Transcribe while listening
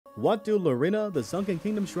What do Lorina, the Sunken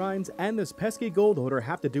Kingdom shrines, and this pesky gold hoarder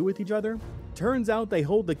have to do with each other? Turns out they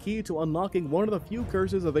hold the key to unlocking one of the few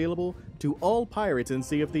curses available to all pirates in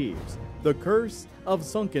Sea of Thieves, the Curse of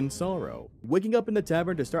Sunken Sorrow. Waking up in the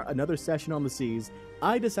tavern to start another session on the seas,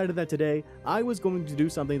 I decided that today I was going to do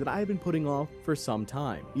something that I have been putting off for some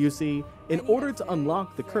time. You see, in order to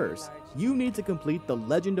unlock the curse, you need to complete the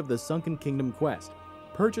Legend of the Sunken Kingdom quest,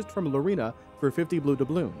 purchased from Lorina for 50 blue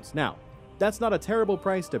doubloons. Now, that's not a terrible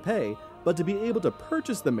price to pay, but to be able to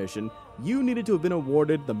purchase the mission, you needed to have been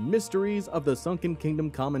awarded the Mysteries of the Sunken Kingdom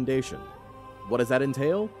Commendation. What does that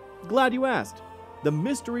entail? Glad you asked. The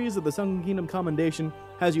Mysteries of the Sunken Kingdom Commendation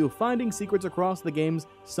has you finding secrets across the game's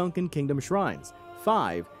Sunken Kingdom shrines,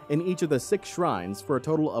 5 in each of the 6 shrines for a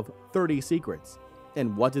total of 30 secrets.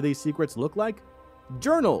 And what do these secrets look like?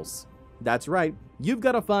 Journals! That's right, you've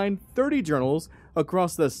got to find 30 journals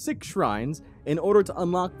across the 6 shrines in order to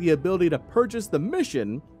unlock the ability to purchase the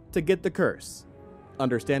mission to get the curse.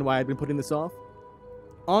 Understand why I've been putting this off?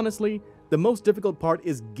 Honestly, the most difficult part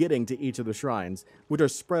is getting to each of the shrines, which are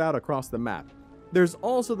spread out across the map. There's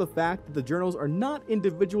also the fact that the journals are not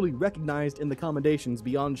individually recognized in the commendations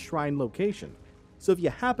beyond shrine location. So if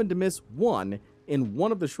you happen to miss one in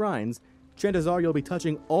one of the shrines, chances are you'll be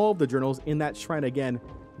touching all of the journals in that shrine again,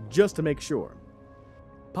 just to make sure.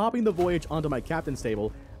 Popping the voyage onto my captain's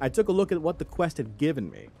table, I took a look at what the quest had given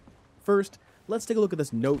me. First, let's take a look at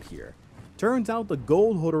this note here. Turns out the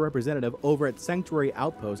gold hoarder representative over at Sanctuary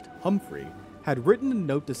Outpost, Humphrey, had written a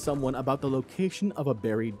note to someone about the location of a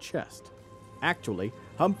buried chest. Actually,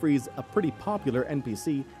 Humphrey's a pretty popular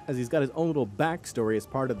NPC as he's got his own little backstory as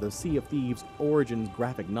part of the Sea of Thieves Origins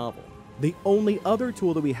graphic novel. The only other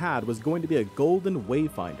tool that we had was going to be a golden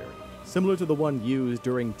wayfinder, similar to the one used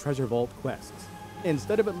during Treasure Vault quests.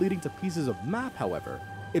 Instead of it leading to pieces of map, however,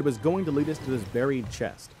 it was going to lead us to this buried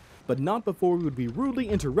chest, but not before we would be rudely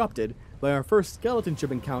interrupted by our first skeleton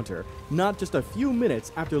ship encounter, not just a few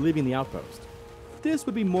minutes after leaving the outpost. This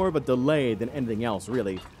would be more of a delay than anything else,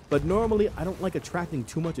 really, but normally I don't like attracting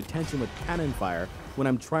too much attention with cannon fire when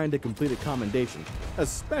I'm trying to complete a commendation,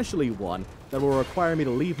 especially one that will require me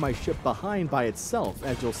to leave my ship behind by itself,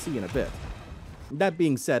 as you'll see in a bit. That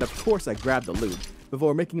being said, of course I grabbed the loot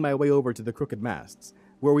before making my way over to the Crooked Masts,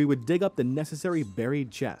 where we would dig up the necessary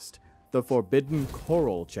buried chest, the Forbidden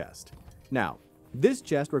Coral chest. Now, this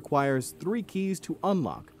chest requires 3 keys to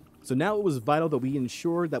unlock, so now it was vital that we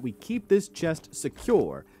ensure that we keep this chest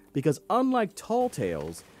secure, because unlike Tall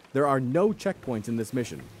Tales, there are no checkpoints in this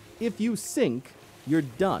mission. If you sink, you're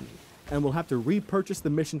done, and we'll have to repurchase the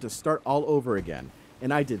mission to start all over again,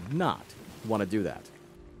 and I did not want to do that.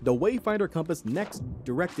 The Wayfinder compass next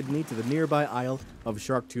directed me to the nearby Isle of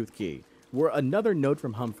Sharktooth Key, where another note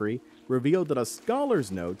from Humphrey revealed that a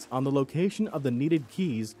scholar's notes on the location of the needed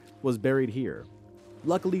keys was buried here.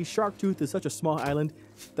 Luckily, Sharktooth is such a small island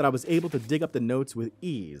that I was able to dig up the notes with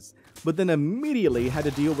ease, but then immediately had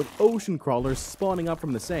to deal with ocean crawlers spawning up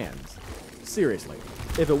from the sands. Seriously,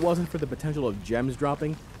 if it wasn't for the potential of gems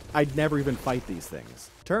dropping, I'd never even fight these things.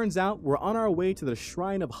 Turns out we're on our way to the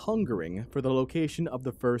Shrine of Hungering for the location of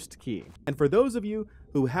the first key. And for those of you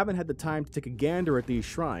who haven't had the time to take a gander at these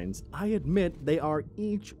shrines, I admit they are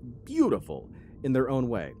each beautiful in their own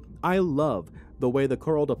way. I love the way the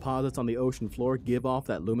coral deposits on the ocean floor give off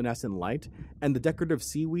that luminescent light, and the decorative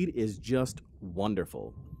seaweed is just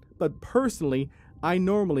wonderful. But personally, I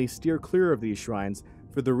normally steer clear of these shrines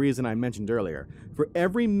for the reason I mentioned earlier. For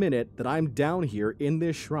every minute that I'm down here in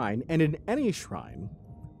this shrine, and in any shrine,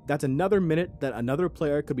 that's another minute that another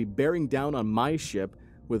player could be bearing down on my ship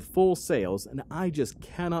with full sails, and I just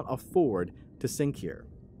cannot afford to sink here.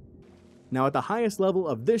 Now, at the highest level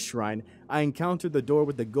of this shrine, I encountered the door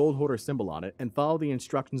with the gold hoarder symbol on it and followed the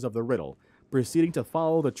instructions of the riddle, proceeding to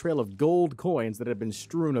follow the trail of gold coins that had been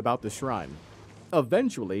strewn about the shrine.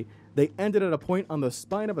 Eventually, they ended at a point on the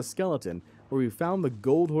spine of a skeleton where we found the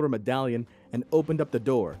gold hoarder medallion and opened up the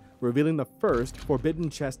door, revealing the first forbidden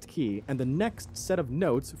chest key and the next set of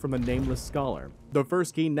notes from the nameless scholar. The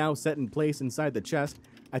first key now set in place inside the chest,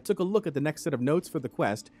 I took a look at the next set of notes for the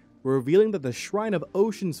quest, revealing that the Shrine of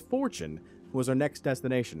Ocean's Fortune was our next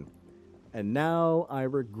destination. And now I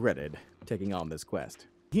regretted taking on this quest.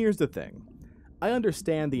 Here's the thing. I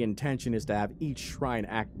understand the intention is to have each shrine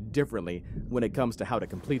act differently when it comes to how to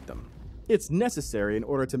complete them. It's necessary in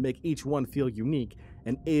order to make each one feel unique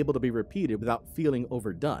and able to be repeated without feeling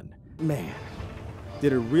overdone. Man,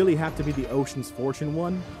 did it really have to be the Ocean's Fortune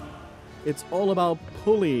one? It's all about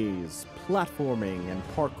pulleys, platforming, and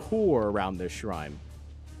parkour around this shrine.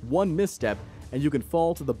 One misstep and you can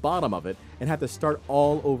fall to the bottom of it and have to start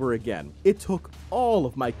all over again. It took all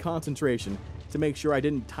of my concentration to make sure I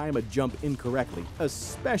didn't time a jump incorrectly,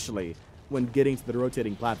 especially when getting to the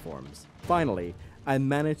rotating platforms. Finally, I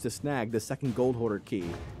managed to snag the second gold hoarder key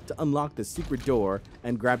to unlock the secret door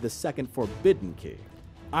and grab the second forbidden key.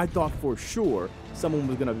 I thought for sure someone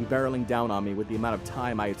was going to be barreling down on me with the amount of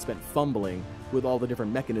time I had spent fumbling with all the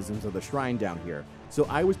different mechanisms of the shrine down here, so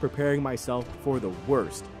I was preparing myself for the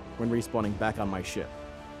worst when respawning back on my ship.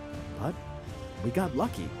 But we got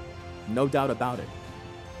lucky, no doubt about it.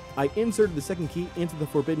 I inserted the second key into the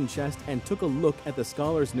forbidden chest and took a look at the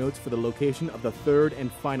scholar's notes for the location of the third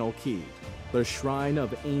and final key, the Shrine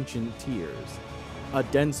of Ancient Tears. A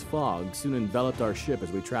dense fog soon enveloped our ship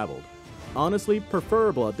as we traveled. Honestly,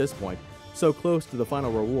 preferable at this point, so close to the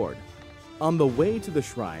final reward. On the way to the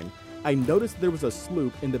shrine, I noticed there was a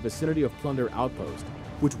sloop in the vicinity of Plunder Outpost,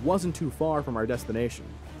 which wasn't too far from our destination.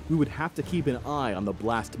 We would have to keep an eye on the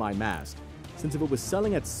Blast My Mast, since if it was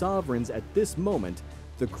selling at Sovereigns at this moment,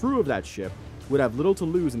 the crew of that ship would have little to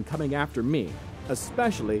lose in coming after me,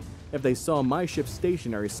 especially if they saw my ship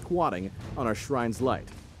stationary squatting on our shrine's light.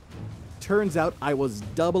 Turns out I was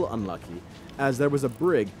double unlucky, as there was a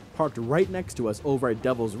brig parked right next to us over at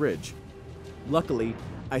Devil's Ridge. Luckily,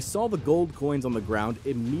 I saw the gold coins on the ground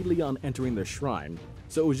immediately on entering the shrine,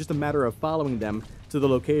 so it was just a matter of following them to the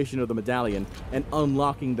location of the medallion and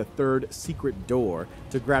unlocking the third secret door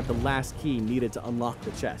to grab the last key needed to unlock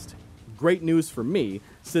the chest. Great news for me,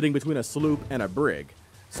 sitting between a sloop and a brig,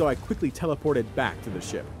 so I quickly teleported back to the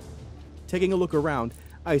ship. Taking a look around,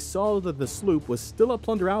 I saw that the sloop was still at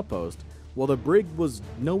Plunder Outpost, while the brig was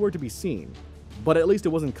nowhere to be seen, but at least it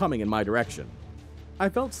wasn't coming in my direction. I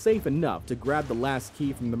felt safe enough to grab the last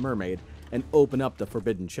key from the mermaid and open up the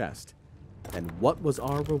forbidden chest. And what was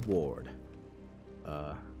our reward?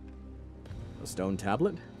 A stone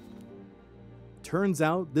tablet? Turns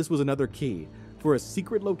out this was another key for a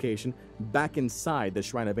secret location back inside the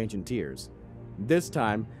Shrine of Ancient Tears. This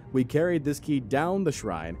time, we carried this key down the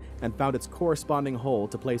shrine and found its corresponding hole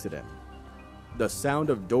to place it in. The sound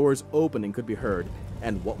of doors opening could be heard,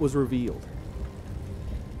 and what was revealed?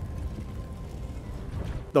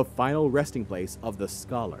 The final resting place of the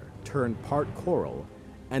scholar turned part coral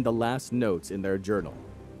and the last notes in their journal.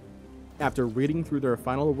 After reading through their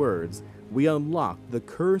final words, we unlocked the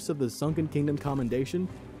Curse of the Sunken Kingdom Commendation,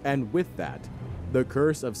 and with that, the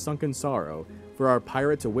Curse of Sunken Sorrow for our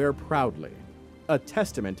pirate to wear proudly, a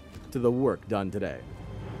testament to the work done today.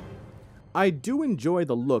 I do enjoy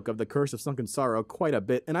the look of the Curse of Sunken Sorrow quite a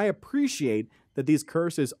bit, and I appreciate that these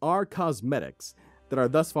curses are cosmetics that are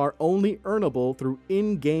thus far only earnable through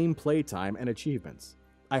in-game playtime and achievements.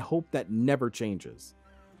 I hope that never changes.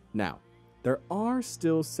 Now, there are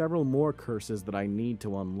still several more curses that I need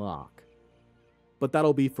to unlock, but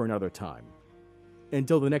that'll be for another time.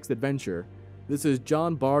 Until the next adventure, this is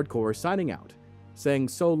John Bardcore signing out, saying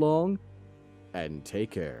so long and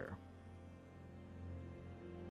take care.